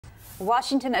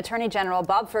Washington Attorney General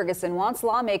Bob Ferguson wants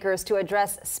lawmakers to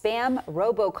address spam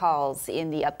robocalls in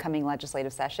the upcoming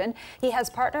legislative session. He has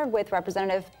partnered with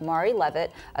Representative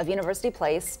Leavitt of University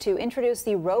Place to introduce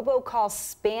the Robocall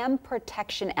Scam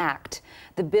Protection Act.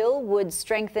 The bill would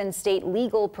strengthen state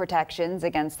legal protections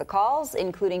against the calls,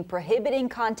 including prohibiting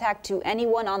contact to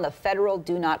anyone on the federal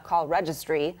Do Not Call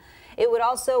Registry. It would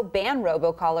also ban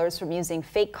robocallers from using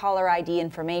fake caller ID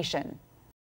information.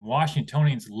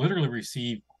 Washingtonians literally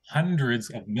receive hundreds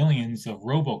of millions of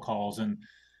robocalls, and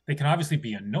they can obviously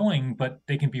be annoying, but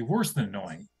they can be worse than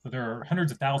annoying. So there are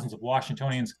hundreds of thousands of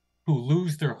Washingtonians who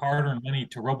lose their hard-earned money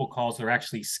to robocalls that are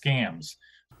actually scams.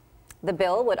 The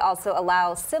bill would also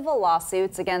allow civil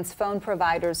lawsuits against phone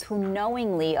providers who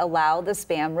knowingly allow the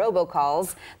spam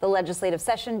robocalls. The legislative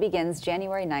session begins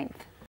January 9th.